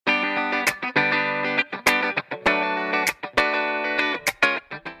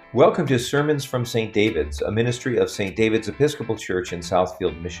Welcome to Sermons from St. David's, a ministry of St. David's Episcopal Church in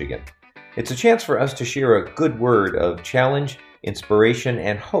Southfield, Michigan. It's a chance for us to share a good word of challenge, inspiration,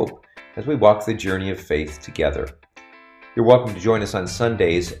 and hope as we walk the journey of faith together. You're welcome to join us on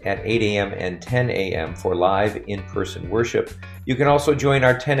Sundays at 8 a.m. and 10 a.m. for live in-person worship. You can also join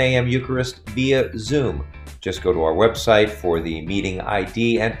our 10 a.m. Eucharist via Zoom. Just go to our website for the meeting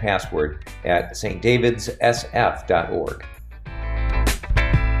ID and password at stdavidssf.org.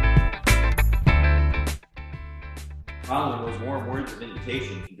 Following those warm words of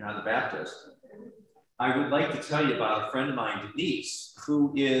invitation from John the Baptist, I would like to tell you about a friend of mine, Denise,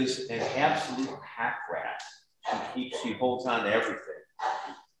 who is an absolute pack rat. She holds on to everything.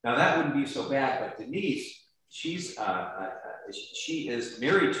 Now that wouldn't be so bad, but Denise, she is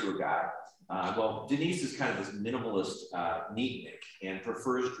married to a guy. Denise is kind of this minimalist neatnik and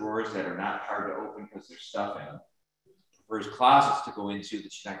prefers drawers that are not hard to open because there's stuff in them. Prefers closets to go into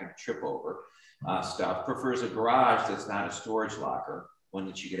that she's not going to trip over. Stuff, prefers a garage that's not a storage locker, one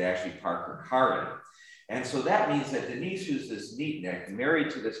that you could actually park her car in. And so that means that Denise, who's this neatnik, married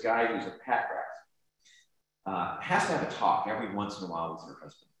to this guy who's a pack rat, has to have a talk every once in a while with her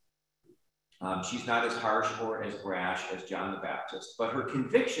husband. She's not as harsh or as brash as John the Baptist, but her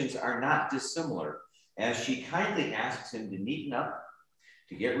convictions are not dissimilar as she kindly asks him to neaten up,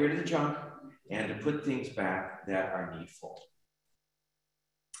 to get rid of the junk, and to put things back that are needful.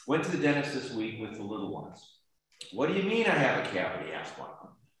 Went to the dentist this week with the little ones. What do you mean I have a cavity? Asked one.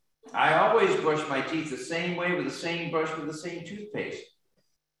 I always brush my teeth the same way with the same brush with the same toothpaste.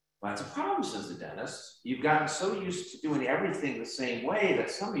 Well, that's a problem, says the dentist. You've gotten so used to doing everything the same way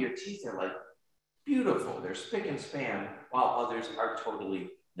that some of your teeth are like beautiful. They're spick and span, while others are totally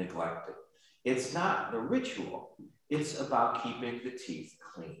neglected. It's not the ritual. It's about keeping the teeth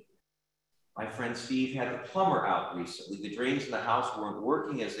clean. My friend Steve had the plumber out recently. The drains in the house weren't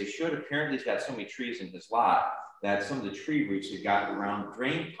working as they should. Apparently, he's got so many trees in his lot that some of the tree roots had gotten around the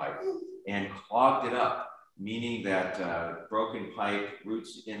drain pipe and clogged it up, meaning that broken pipe,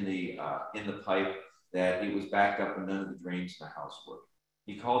 roots in the pipe, that it was backed up and none of the drains in the house worked.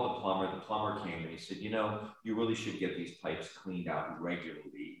 He called the plumber. The plumber came and he said, you really should get these pipes cleaned out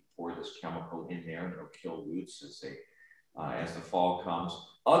regularly. Pour this chemical in there and it'll kill roots as the fall comes.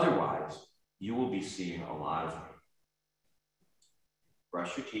 Otherwise, you will be seeing a lot of rain.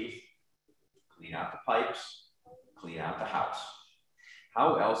 Brush your teeth, clean out the pipes, clean out the house.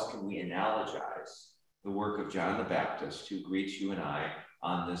 How else can we analogize the work of John the Baptist, who greets you and I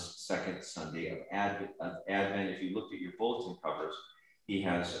on this second Sunday of Advent? If you looked at your bulletin covers, he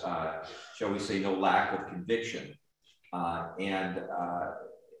has, shall we say, no lack of conviction and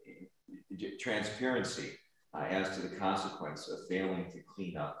transparency as to the consequence of failing to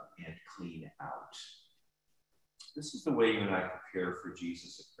clean up and clean out. This is the way you and I prepare for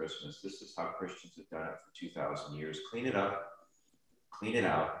Jesus at Christmas. This is how Christians have done it for 2,000 years. Clean it up, clean it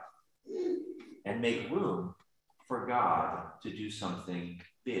out, and make room for God to do something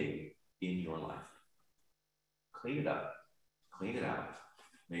big in your life. Clean it up, clean it out,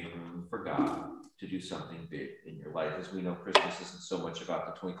 make room for God to do something big in your life. As we know, Christmas isn't so much about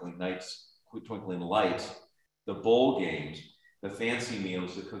the twinkling lights, the bowl games, the fancy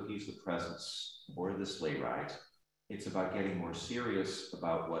meals, the cookies, the presents, or the sleigh rides. It's about getting more serious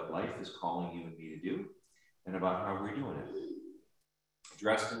about what life is calling you and me to do and about how we're doing it.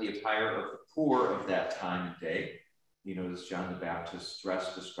 Dressed in the attire of the poor of that time and day, you notice John the Baptist's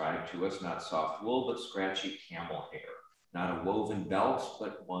dress described to us, not soft wool, but scratchy camel hair. Not a woven belt,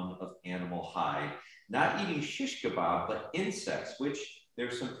 but one of animal hide. Not eating shish kebab, but insects, which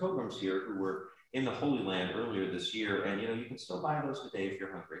there's some pilgrims here who were in the Holy Land earlier this year, and you can still buy those today if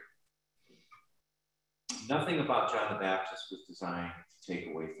you're hungry. Nothing about John the Baptist was designed to take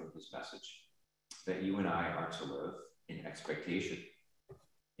away from his message, that you and I are to live in expectation,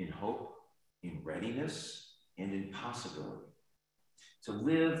 in hope, in readiness, and in possibility. To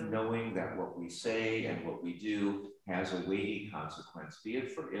live knowing that what we say and what we do has a weighty consequence, be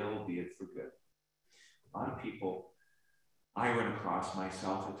it for ill, be it for good. A lot of people I run across,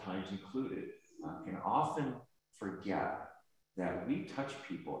 myself at times included, can often forget that we touch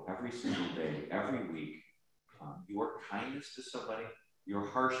people every single day, every week. Your kindness to somebody, your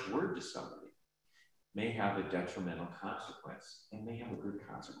harsh word to somebody may have a detrimental consequence and may have a good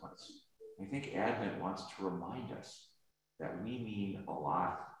consequence. I think Advent wants to remind us that we mean a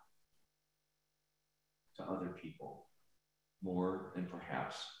lot to other people, more than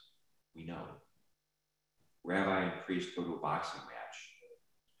perhaps we know. Rabbi and priest go to a boxing match.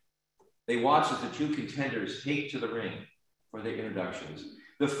 They watch as the two contenders take to the ring for their introductions.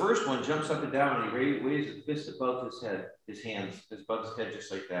 The first one jumps up and down and he waves his fist above his head, his hands above his head,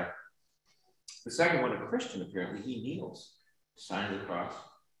 just like that. The second one, a Christian, apparently, he kneels, sign of the cross.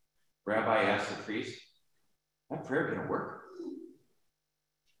 Rabbi asks the priest, that prayer going to work?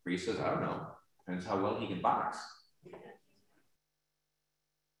 The priest says, I don't know. Depends how well he can box.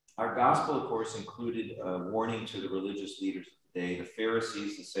 Our gospel, of course, included a warning to the religious leaders of the day, the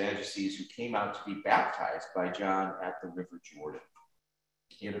Pharisees, the Sadducees, who came out to be baptized by John at the River Jordan.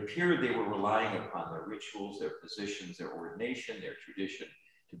 It appeared they were relying upon their rituals, their positions, their ordination, their tradition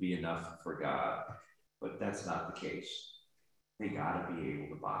to be enough for God. But that's not the case. They got to be able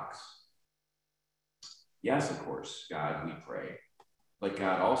to box. Yes, of course, God, we pray. But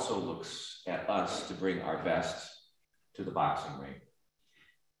God also looks at us to bring our best to the boxing ring.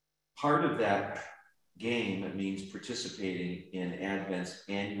 Part of that game means participating in Advent's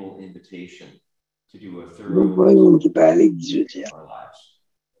annual invitation to do a thorough of our lives.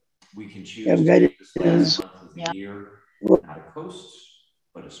 We can choose to make this last month of the year not a coast,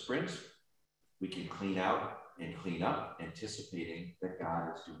 but a sprint. We can clean out and clean up, anticipating that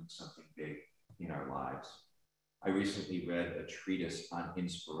God is doing something big in our lives. I recently read a treatise on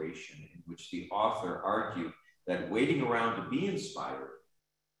inspiration in which the author argued that waiting around to be inspired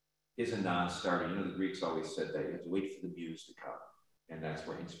is a non-starter. You know, the Greeks always said that you have to wait for the muse to come, and that's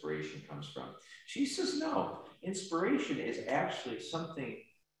where inspiration comes from. She says, no, inspiration is actually something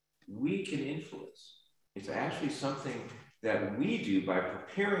we can influence. It's actually something that we do by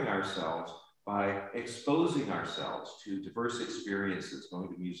preparing ourselves, by exposing ourselves to diverse experiences,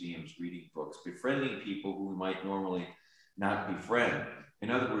 going to museums, reading books, befriending people who we might normally not befriend. In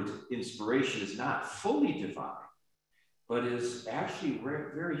other words, inspiration is not fully divine, but is actually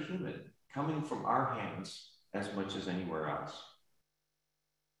very human, coming from our hands as much as anywhere else.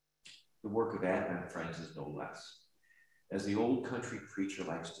 The work of Advent, friends, is no less. As the old country preacher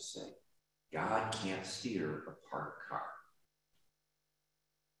likes to say, God can't steer a parked car.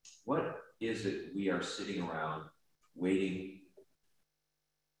 What is it we are sitting around waiting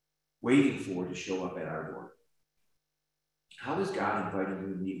for to show up at our door? How is God inviting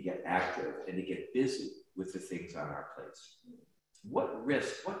you and me to get active and to get busy with the things on our plates? What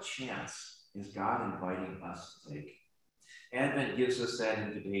risk, what chance is God inviting us to take? Advent gives us that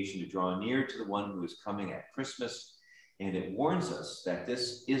invitation to draw near to the one who is coming at Christmas, and it warns us that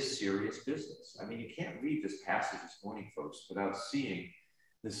this is serious business. I mean, you can't read this passage this morning, folks, without seeing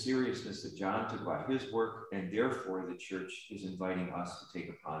the seriousness that John took about his work, and therefore the church is inviting us to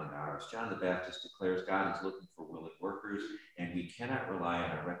take upon in ours. John the Baptist declares God is looking for willing workers, and we cannot rely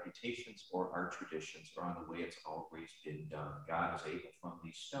on our reputations or our traditions or on the way it's always been done. God is able from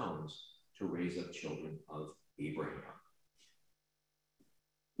these stones to raise up children of Abraham.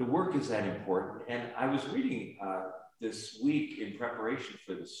 The work is that important, and I was reading this week in preparation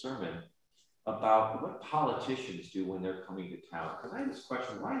for the sermon about what politicians do when they're coming to town. Because I had this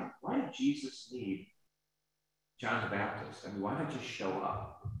question, why did Jesus need John the Baptist? I mean, why not just show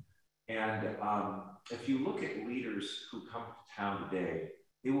up? And if you look at leaders who come to town today,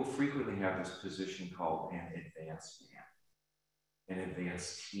 they will frequently have this position called an advance man, an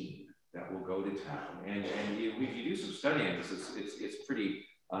advance team that will go to town. And if you do some studying on this, it's pretty,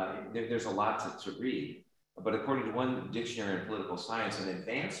 there's a lot to read. But according to one dictionary in political science, an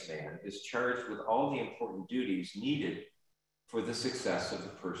advance man is charged with all the important duties needed for the success of the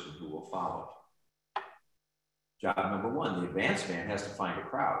person who will follow. Job number one, the advance man has to find a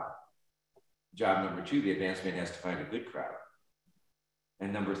crowd. Job number two, the advance man has to find a good crowd.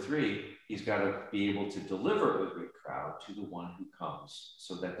 And number three, he's got to be able to deliver a good crowd to the one who comes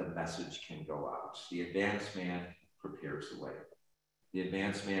so that the message can go out. The advance man prepares the way. The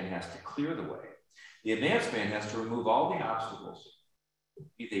advance man has to clear the way. The advance man has to remove all the obstacles,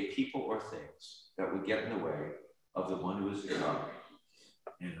 be they people or things, that would get in the way of the one who is to come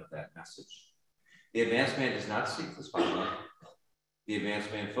and of that message. The advance man does not seek the spotlight. The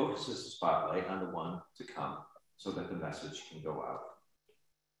advance man focuses the spotlight on the one to come so that the message can go out.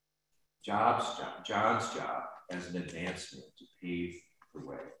 John's job as an advance man to pave the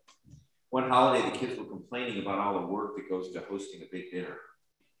way. One holiday, the kids were complaining about all the work that goes to hosting a big dinner.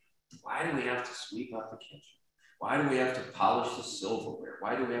 Why do we have to sweep up the kitchen? Why do we have to polish the silverware?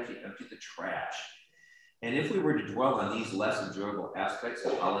 Why do we have to empty the trash? And if we were to dwell on these less enjoyable aspects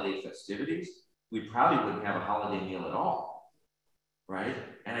of holiday festivities, we probably wouldn't have a holiday meal at all, right?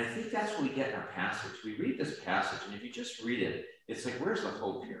 And I think that's what we get in our passage. We read this passage, and if you just read it, it's like, where's the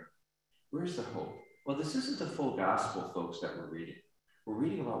hope here? Where's the hope? Well, this isn't the full gospel, folks, that we're reading. We're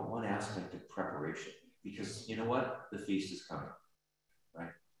reading about one aspect of preparation, because you know what? The feast is coming,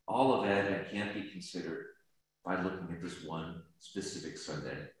 right? All of Advent can't be considered by looking at this one specific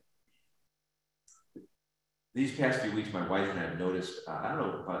Sunday. These past few weeks, my wife and I have noticed, I don't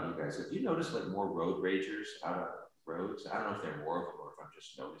know about you guys, have you noticed like more road ragers out on roads? I don't know if there are more of them or if I'm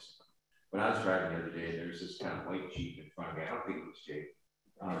just noticing them. When I was driving the other day, there was this kind of white Jeep in front of me. I don't think it was Jake.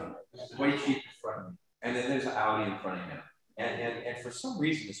 White Jeep in front of me. And then there's an Audi in front of him. And for some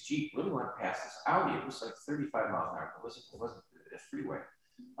reason, this Jeep really went past this Audi. It was like 35 miles an hour. It wasn't a freeway.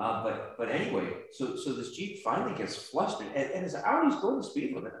 But anyway, so this Jeep finally gets flustered, and his Audi's going the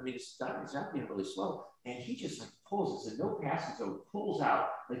speed limit. I mean, it's not being really slow, and he just like pulls. It's a no passing zone, pulls out,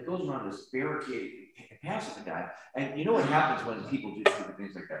 like goes around this barricade, and passes the guy. And you know what happens when people do stupid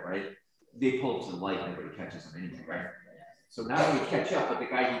things like that, right? They pull up to the light, and everybody catches them anyway, right? So now they catch up, but the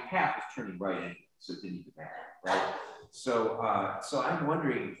guy he passed was turning right in, so it didn't even matter, right? So I'm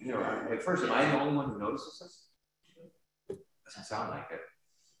wondering, at first, am I the only one who notices this? Doesn't sound like it.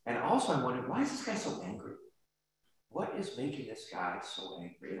 And also, I'm wondering, why is this guy so angry? What is making this guy so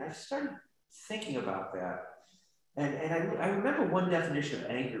angry? And I started thinking about that. And I remember one definition of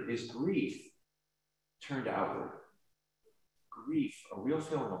anger is grief turned outward. Grief, a real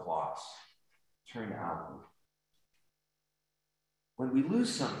feeling of loss, turned outward. When we lose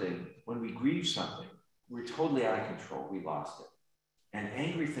something, when we grieve something, we're totally out of control. We lost it. And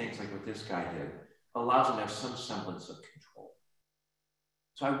angry things like what this guy did allows him to have some semblance of control.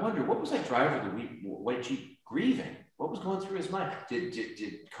 So I wonder, what was that driver of the white Jeep grieving? What was going through his mind? Did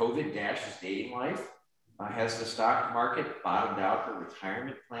COVID dash his dating life? Has the stock market bottomed out for a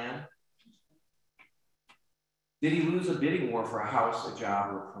retirement plan? Did he lose a bidding war for a house, a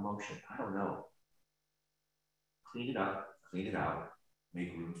job, or a promotion? I don't know. Clean it up, clean it out,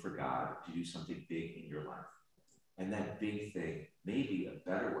 make room for God to do something big in your life. And that big thing may be a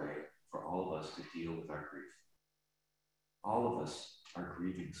better way for all of us to deal with our grief. All of us are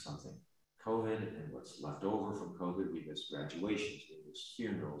grieving something. COVID and what's left over from COVID, we miss graduations, we miss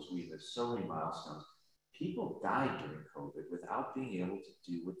funerals, we miss so many milestones. People died during COVID without being able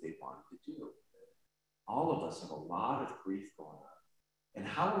to do what they wanted to do. All of us have a lot of grief going on. And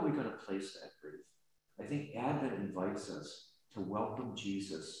how are we going to place that grief? I think Advent invites us to welcome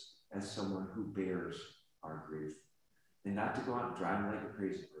Jesus as someone who bears our grief, and not to go out and driving like a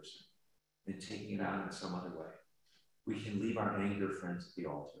crazy person and taking it out in some other way. We can leave our anger, friends, at the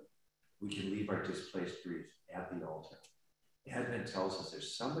altar. We can leave our displaced grief at the altar. Advent tells us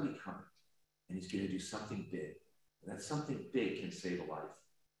there's somebody coming, and he's going to do something big. And that something big can save a life.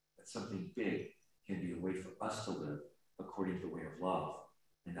 That something big can be a way for us to live according to the way of love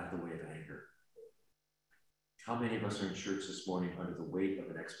and not the way of anger. How many of us are in church this morning under the weight of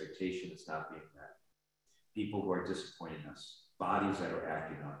an expectation that's not being met? People who are disappointing us, bodies that are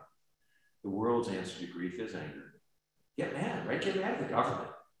acting up. The world's answer to grief is anger. Get mad, right? Get mad at the government.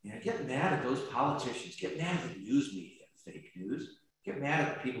 Get mad at those politicians. Get mad at the news media, fake news. Get mad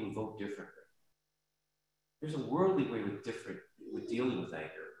at the people who vote differently. There's a worldly way with dealing with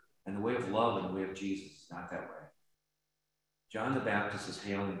anger, and the way of love and the way of Jesus is not that way. John the Baptist is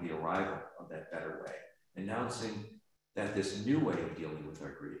hailing the arrival of that better way, announcing that this new way of dealing with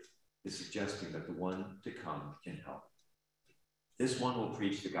our grief is suggesting that the one to come can help. This one will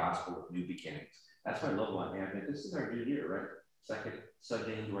preach the gospel of new beginnings. That's what I love about Advent. This is our new year, right? Second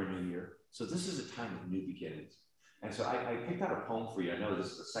Sunday into our new year. So this is a time of new beginnings. And so I picked out a poem for you. I know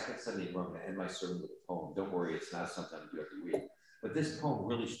this is the second Sunday and I'm going to end my sermon with a poem. Don't worry, it's not something I do every week. But this poem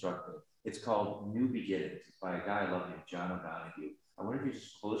really struck me. It's called New Beginnings. It's by a guy I love named John O'Donohue. I wonder if you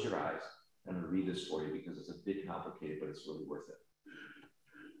just close your eyes. I'm going to read this for you because it's a bit complicated, but it's really worth it.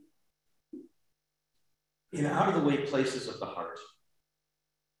 In out-of-the-way places of the heart,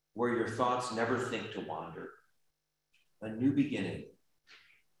 where your thoughts never think to wander, a new beginning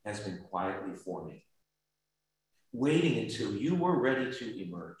has been quietly forming, waiting until you were ready to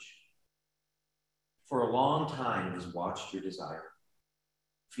emerge. For a long time, it has watched your desire,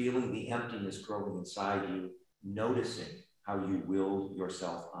 feeling the emptiness growing inside you, noticing how you will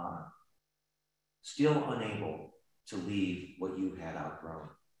yourself on, still unable to leave what you had outgrown.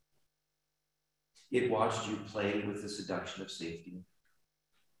 It watched you play with the seduction of safety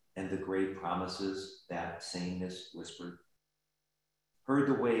and the great promises that sameness whispered, heard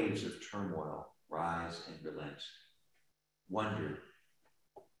the waves of turmoil rise and relent, wondered,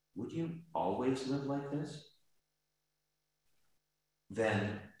 would you always live like this?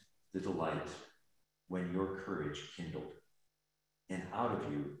 Then the delight when your courage kindled, and out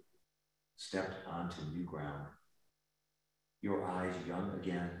of you stepped onto new ground, your eyes young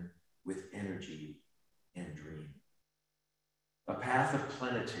again with energy and dream. A path of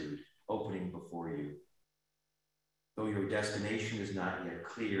plenitude opening before you. Though your destination is not yet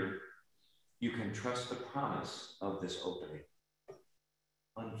clear, You can trust the promise of this opening.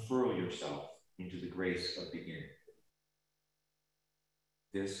 Unfurl yourself into the grace of beginning.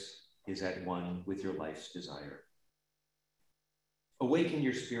 This is at one with your life's desire. Awaken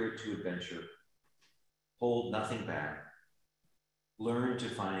your spirit to adventure. Hold nothing back. Learn to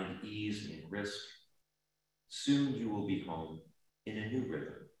find ease in risk. Soon you will be home in a new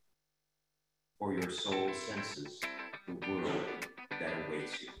rhythm, for your soul senses the world that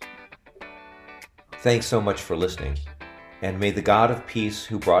awaits you. Thanks so much for listening. And may the God of peace,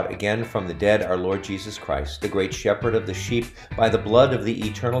 who brought again from the dead our Lord Jesus Christ, the great shepherd of the sheep, by the blood of the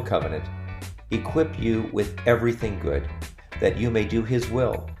eternal covenant, equip you with everything good, that you may do his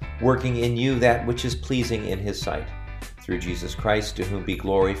will, working in you that which is pleasing in his sight. Through Jesus Christ, to whom be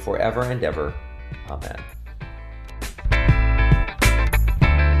glory forever and ever. Amen.